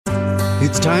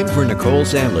It's time for Nicole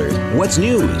Sandler's What's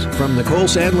News from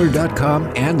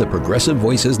NicoleSandler.com and the Progressive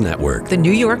Voices Network. The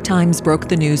New York Times broke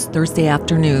the news Thursday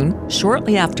afternoon,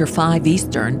 shortly after 5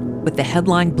 Eastern, with the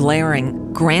headline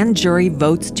blaring, Grand Jury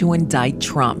Votes to Indict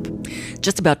Trump.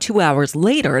 Just about 2 hours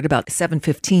later, at about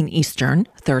 7:15 Eastern,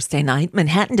 Thursday night,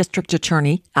 Manhattan District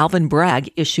Attorney Alvin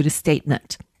Bragg issued a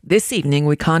statement. This evening,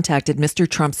 we contacted Mr.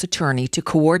 Trump's attorney to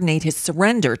coordinate his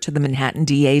surrender to the Manhattan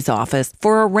DA's office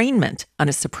for arraignment on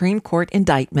a Supreme Court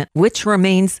indictment, which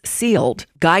remains sealed.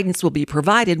 Guidance will be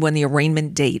provided when the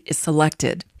arraignment date is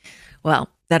selected. Well,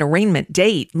 that arraignment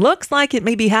date looks like it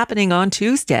may be happening on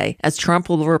Tuesday, as Trump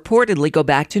will reportedly go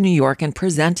back to New York and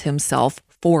present himself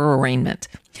for arraignment.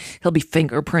 He'll be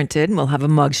fingerprinted, will have a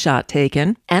mugshot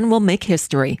taken, and will make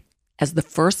history as the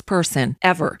first person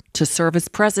ever to serve as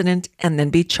president and then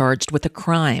be charged with a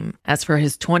crime. As for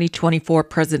his 2024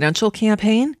 presidential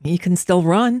campaign, he can still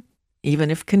run, even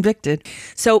if convicted.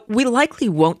 So we likely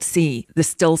won't see the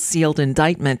still sealed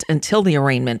indictment until the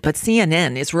arraignment, but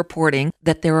CNN is reporting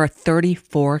that there are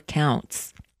 34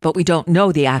 counts. But we don't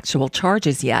know the actual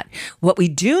charges yet. What we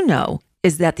do know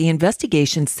is that the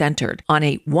investigation centered on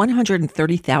a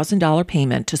 $130,000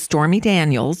 payment to Stormy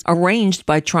Daniels, arranged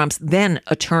by Trump's then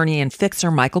attorney and fixer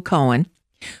Michael Cohen,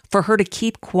 for her to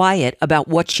keep quiet about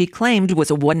what she claimed was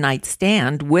a one-night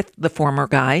stand with the former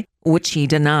guy, which he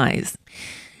denies.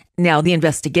 Now, the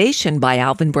investigation by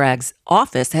Alvin Bragg's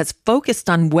office has focused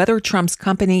on whether Trump's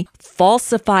company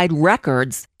falsified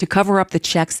records to cover up the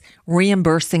checks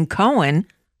reimbursing Cohen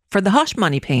for the hush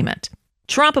money payment.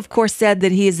 Trump, of course, said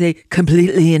that he is a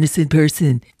completely innocent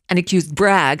person and accused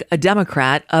Bragg, a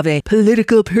Democrat, of a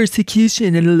political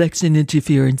persecution and election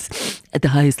interference at the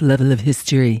highest level of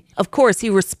history. Of course, he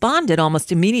responded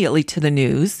almost immediately to the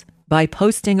news by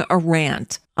posting a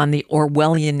rant on the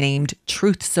Orwellian-named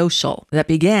Truth Social that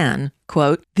began,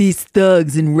 quote, "These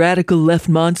thugs and radical left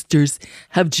monsters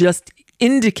have just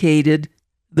indicated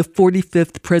the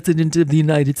 45th president of the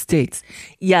United States."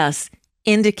 Yes,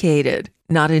 indicated,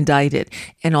 not indicted,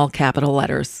 in all capital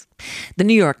letters. The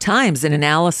New York Times, an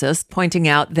analysis pointing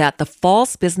out that the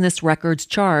false business records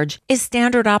charge is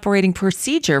standard operating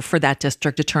procedure for that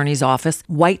district attorney's office,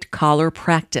 white-collar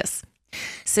practice.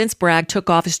 Since Bragg took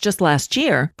office just last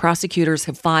year, prosecutors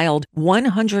have filed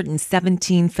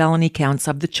 117 felony counts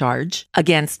of the charge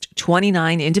against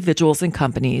 29 individuals and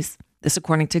companies. This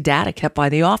according to data kept by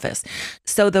the office.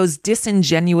 So those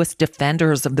disingenuous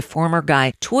defenders of the former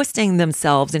guy twisting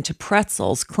themselves into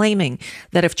pretzels, claiming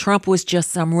that if Trump was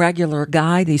just some regular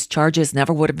guy, these charges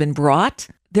never would have been brought,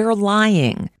 they're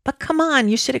lying. But come on,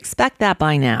 you should expect that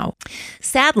by now.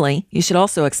 Sadly, you should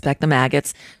also expect the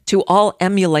maggots to all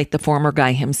emulate the former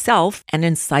guy himself and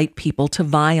incite people to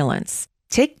violence.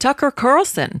 Take Tucker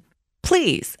Carlson.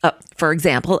 Please, for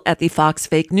example, at the Fox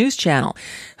Fake News Channel,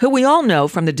 who we all know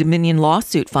from the Dominion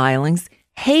lawsuit filings,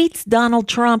 hates Donald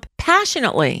Trump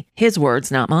passionately. His words,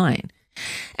 not mine.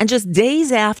 And just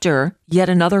days after yet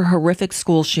another horrific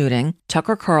school shooting,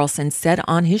 Tucker Carlson said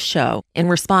on his show, in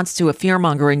response to a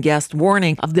fear-mongering guest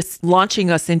warning of this launching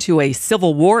us into a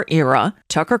civil war era,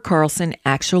 Tucker Carlson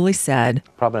actually said,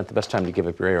 "Probably not the best time to give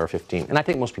up your AR-15. And I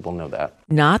think most people know that.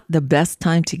 Not the best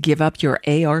time to give up your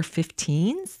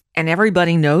AR-15s? And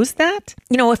everybody knows that?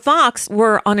 You know, if Fox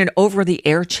were on an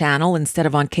over-the-air channel instead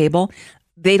of on cable,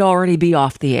 they'd already be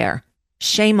off the air.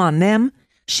 Shame on them.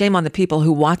 Shame on the people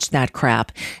who watch that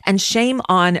crap. And shame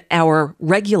on our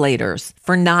regulators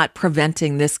for not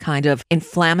preventing this kind of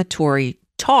inflammatory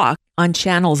talk on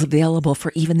channels available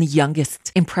for even the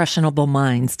youngest impressionable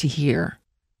minds to hear.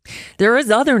 There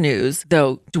is other news,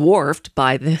 though dwarfed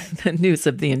by the news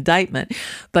of the indictment.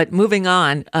 But moving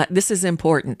on, this is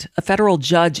important. A federal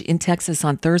judge in Texas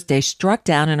on Thursday struck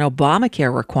down an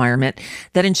Obamacare requirement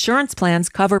that insurance plans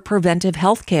cover preventive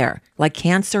health care, like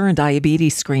cancer and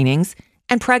diabetes screenings,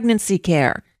 and pregnancy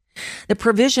care. The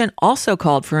provision also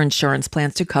called for insurance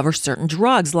plans to cover certain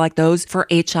drugs like those for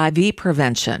HIV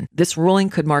prevention. This ruling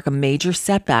could mark a major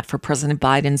setback for President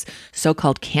Biden's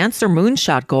so-called cancer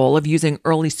moonshot goal of using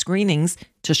early screenings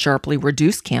to sharply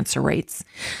reduce cancer rates.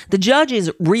 The judge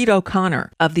is Reed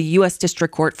O'Connor of the U.S.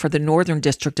 District Court for the Northern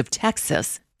District of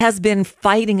Texas, has been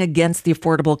fighting against the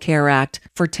Affordable Care Act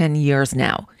for 10 years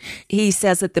now. He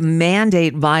says that the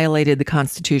mandate violated the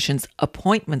Constitution's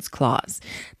appointments clause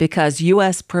because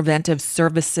U.S. Preventive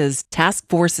Services Task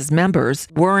Force's members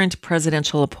weren't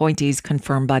presidential appointees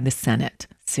confirmed by the Senate.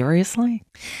 Seriously?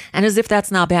 And as if that's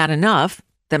not bad enough,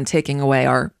 them taking away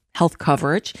our health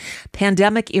coverage,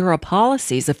 pandemic-era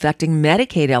policies affecting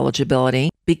Medicaid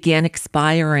eligibility began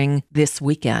expiring this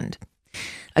weekend.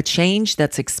 a change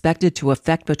that's expected to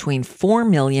affect between 4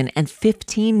 million and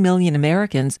 15 million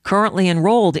Americans currently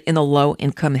enrolled in the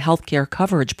low-income healthcare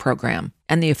coverage program.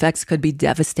 And the effects could be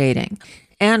devastating.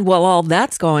 And while all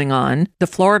that's going on, the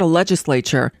Florida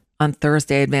legislature on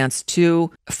Thursday advanced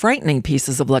two frightening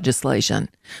pieces of legislation.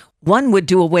 One would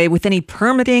do away with any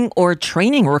permitting or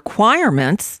training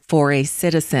requirements for a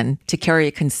citizen to carry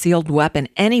a concealed weapon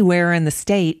anywhere in the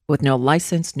state with no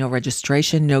license, no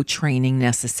registration, no training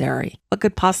necessary. What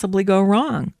could possibly go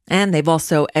wrong? And they've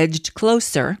also edged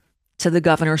closer to the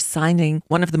governor signing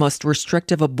one of the most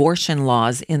restrictive abortion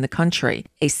laws in the country,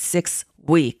 a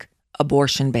 6-week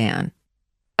abortion ban.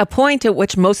 A point at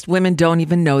which most women don't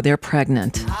even know they're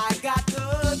pregnant.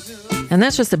 And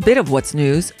that's just a bit of what's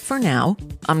news for now.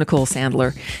 I'm Nicole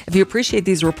Sandler. If you appreciate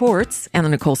these reports and the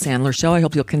Nicole Sandler Show, I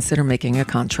hope you'll consider making a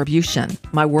contribution.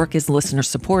 My work is listener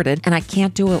supported, and I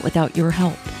can't do it without your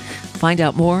help. Find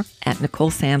out more at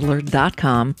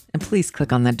NicoleSandler.com, and please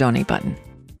click on that donate button.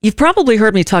 You've probably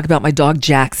heard me talk about my dog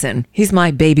Jackson. He's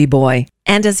my baby boy.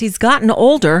 And as he's gotten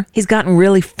older, he's gotten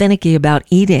really finicky about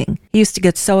eating. He used to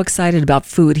get so excited about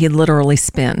food, he'd literally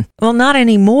spin. Well, not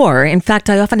anymore. In fact,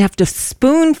 I often have to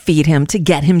spoon feed him to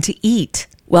get him to eat.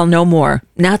 Well, no more.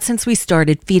 Not since we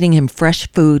started feeding him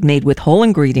fresh food made with whole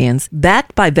ingredients,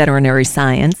 backed by veterinary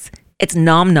science. It's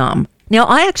Nom Nom. Now,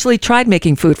 I actually tried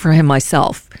making food for him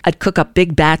myself. I'd cook up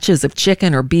big batches of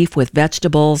chicken or beef with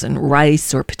vegetables and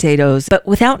rice or potatoes, but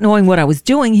without knowing what I was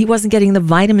doing, he wasn't getting the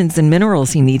vitamins and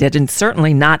minerals he needed, and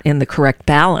certainly not in the correct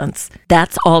balance.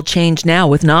 That's all changed now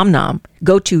with Nom Nom.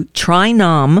 Go to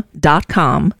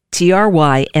trynom.com,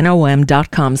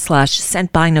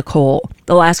 trynom.com/sentbynicole.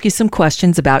 They'll ask you some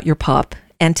questions about your pup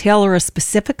and tailor a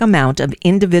specific amount of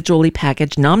individually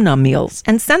packaged Nom Nom meals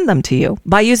and send them to you.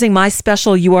 By using my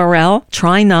special URL,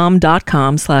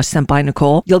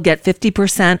 trynom.com/sentbynicole, you'll get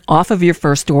 50% off of your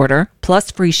first order,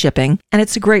 plus free shipping, and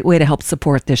it's a great way to help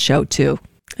support this show too.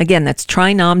 Again, that's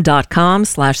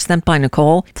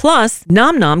trynom.com/sentbynicole. Plus,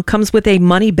 Nom Nom comes with a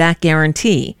money-back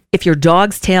guarantee. If your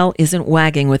dog's tail isn't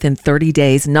wagging within 30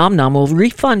 days, Nom Nom will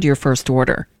refund your first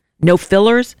order. No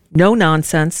fillers, no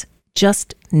nonsense,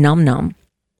 just Nom Nom.